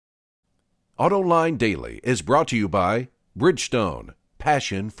AutoLine Daily is brought to you by Bridgestone,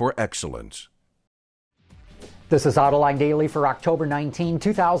 passion for excellence. This is AutoLine Daily for October 19,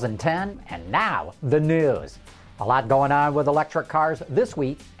 2010, and now the news. A lot going on with electric cars this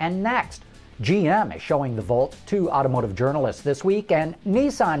week and next. GM is showing the Volt to automotive journalists this week, and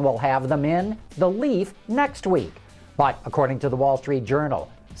Nissan will have them in the Leaf next week. But according to the Wall Street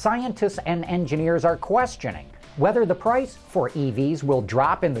Journal, scientists and engineers are questioning whether the price for EVs will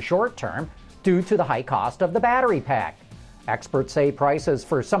drop in the short term due to the high cost of the battery pack. Experts say prices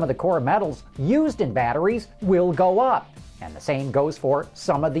for some of the core metals used in batteries will go up, and the same goes for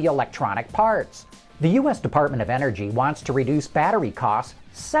some of the electronic parts. The U.S. Department of Energy wants to reduce battery costs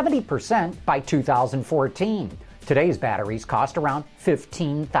 70% by 2014. Today's batteries cost around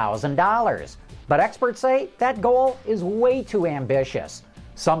 $15,000. But experts say that goal is way too ambitious.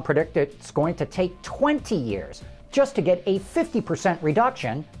 Some predict it's going to take 20 years just to get a 50%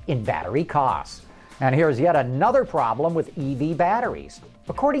 reduction in battery costs. And here's yet another problem with EV batteries.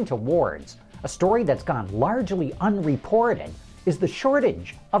 According to Wards, a story that's gone largely unreported is the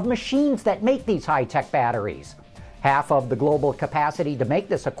shortage of machines that make these high-tech batteries. Half of the global capacity to make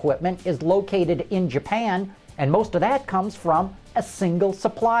this equipment is located in Japan, and most of that comes from a single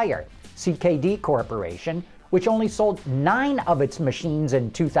supplier, CKD Corporation, which only sold 9 of its machines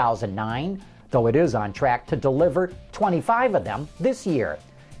in 2009, though it is on track to deliver 25 of them this year.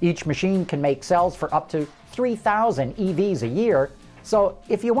 Each machine can make cells for up to 3,000 EVs a year, so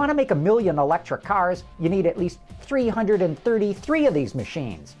if you want to make 1 million electric cars, you need at least 333 of these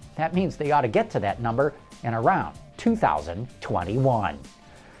machines. That means they ought to get to that number in around 2021.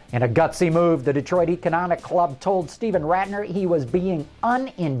 In a gutsy move, the Detroit Economic Club told Stephen Rattner he was being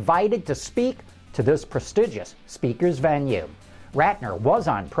uninvited to speak to this prestigious speakers venue. Rattner was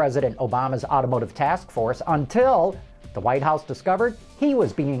on President Obama's automotive task force until the White House discovered he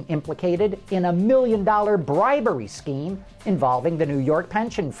was being implicated in a $1 million bribery scheme involving the New York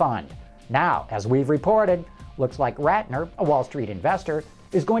Pension Fund. Now, as we've reported, looks like Rattner, a Wall Street investor,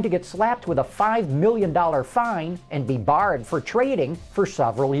 is going to get slapped with a $5 million fine and be barred for trading for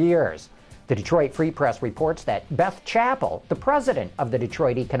several years. The Detroit Free Press reports that Beth Chappell, the president of the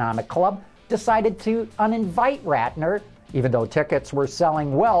Detroit Economic Club, decided to uninvite Rattner, even though tickets were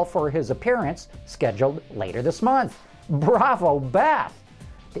selling well for his appearance scheduled later this month. Bravo, Beth!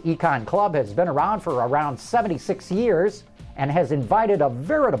 The Econ Club has been around for around 76 years and has invited a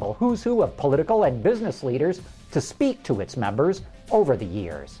veritable who's who of political and business leaders to speak to its members over the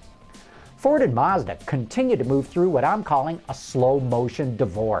years. Ford and Mazda continue to move through what I'm calling a slow-motion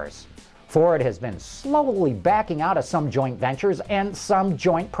divorce. Ford has been slowly backing out of some joint ventures and some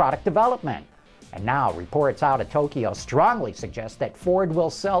joint product development. And now reports out of Tokyo strongly suggest that Ford will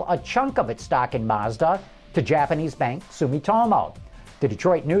sell a chunk of its stock in Mazda to Japanese bank Sumitomo. The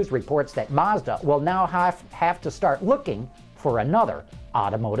Detroit News reports that Mazda will now have to start looking for another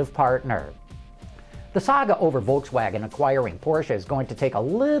automotive partner. The saga over Volkswagen acquiring Porsche is going to take a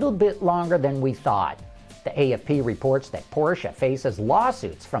little bit longer than we thought. The AFP reports that Porsche faces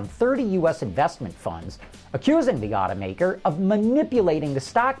lawsuits from 30 U.S. investment funds accusing the automaker of manipulating the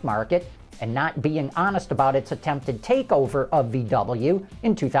stock market and not being honest about its attempted takeover of VW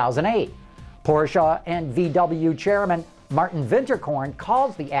in 2008. Porsche and VW chairman Martin Winterkorn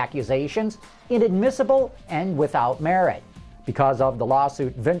calls the accusations inadmissible and without merit. Because of the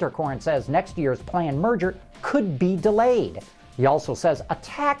lawsuit, Winterkorn says next year's planned merger could be delayed. He also says a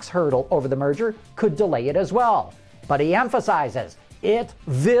tax hurdle over the merger could delay it as well. But he emphasizes it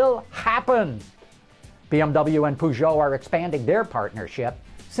will happen. BMW and Peugeot are expanding their partnership.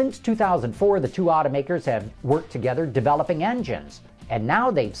 Since 2004, the two automakers have worked together developing engines, and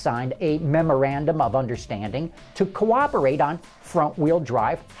now they've signed a memorandum of understanding to cooperate on front-wheel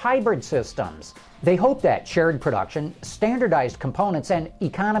drive hybrid systems. They hope that shared production, standardized components, and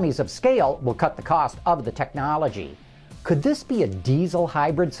economies of scale will cut the cost of the technology. Could this be a diesel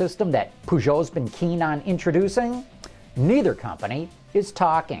hybrid system that Peugeot's been keen on introducing? Neither company is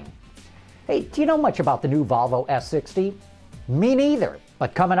talking. Hey, do you know much about the new Volvo S60? Me neither,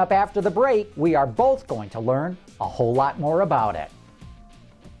 but coming up after the break, we are both going to learn a whole lot more about it.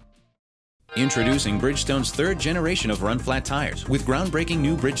 Introducing Bridgestone's third generation of run-flat tires with groundbreaking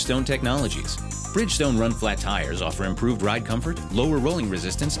new Bridgestone technologies. Bridgestone run-flat tires offer improved ride comfort, lower rolling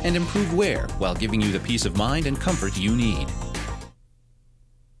resistance, and improved wear while giving you the peace of mind and comfort you need.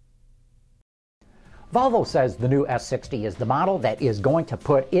 Volvo says the new S60 is the model that is going to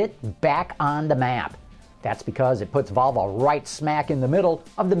put it back on the map. That's because it puts Volvo right smack in the middle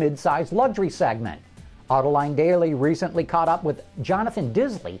of the mid-size luxury segment. Autoline Daily recently caught up with Jonathan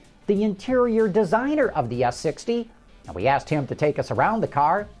Disley, the interior designer of the S60, and we asked him to take us around the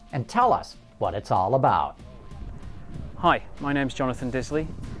car and tell us what it's all about. Hi, my name's Jonathan Disley,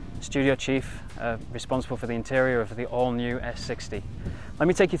 Studio Chief, responsible for the interior of the all-new S60. Let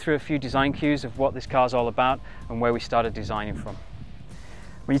me take you through a few design cues of what this car's all about and where we started designing from.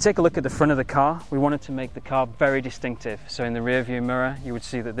 When you take a look at the front of the car, we wanted to make the car very distinctive. So in the rear view mirror, you would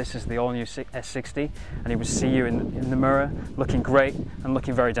see that this is the all-new S60, and you would see you in the mirror looking great and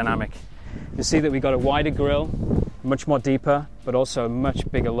looking very dynamic. You'll see that we got a wider grille, much more deeper, but also a much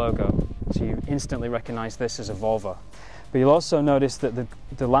bigger logo. So you instantly recognize this as a Volvo. But you'll also notice that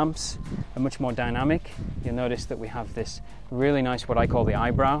the lamps are much more dynamic. You'll notice that we have this really nice, what I call the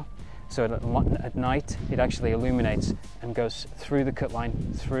eyebrow. So at night, it actually illuminates and goes through the cut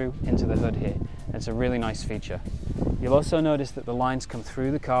line, through into the hood here. It's a really nice feature. You'll also notice that the lines come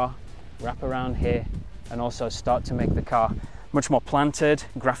through the car, wrap around here, and also start to make the car much more planted,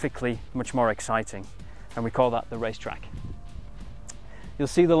 graphically much more exciting. And we call that the racetrack. You'll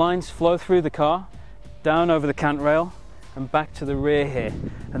see the lines flow through the car, down over the cant rail, and back to the rear here.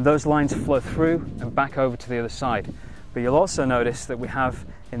 And those lines flow through and back over to the other side. But you'll also notice that we have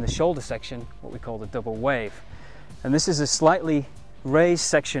in the shoulder section what we call the double wave. And this is a slightly raised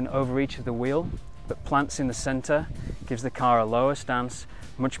section over each of the wheel that plants in the center, gives the car a lower stance,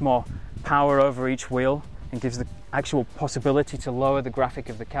 much more power over each wheel, and gives the actual possibility to lower the graphic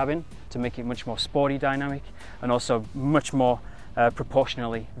of the cabin to make it much more sporty dynamic and also much more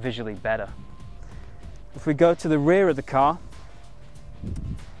proportionally visually better. If we go to the rear of the car,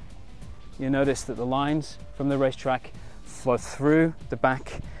 you notice that the lines from the racetrack flow through the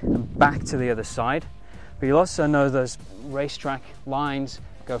back and back to the other side. But you'll also know those racetrack lines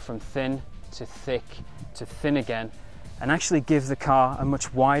go from thin to thick to thin again and actually give the car a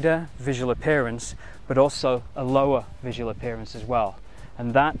much wider visual appearance, but also a lower visual appearance as well.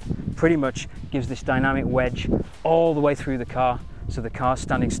 And that pretty much gives this dynamic wedge all the way through the car, so the car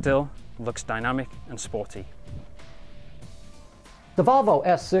standing still looks dynamic and sporty. The Volvo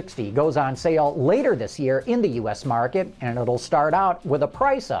S60 goes on sale later this year in the U.S. market, and it'll start out with a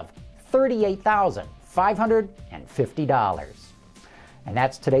price of $38,550. And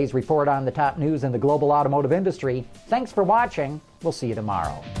that's today's report on the top news in the global automotive industry. Thanks for watching. We'll see you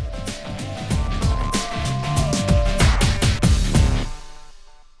tomorrow.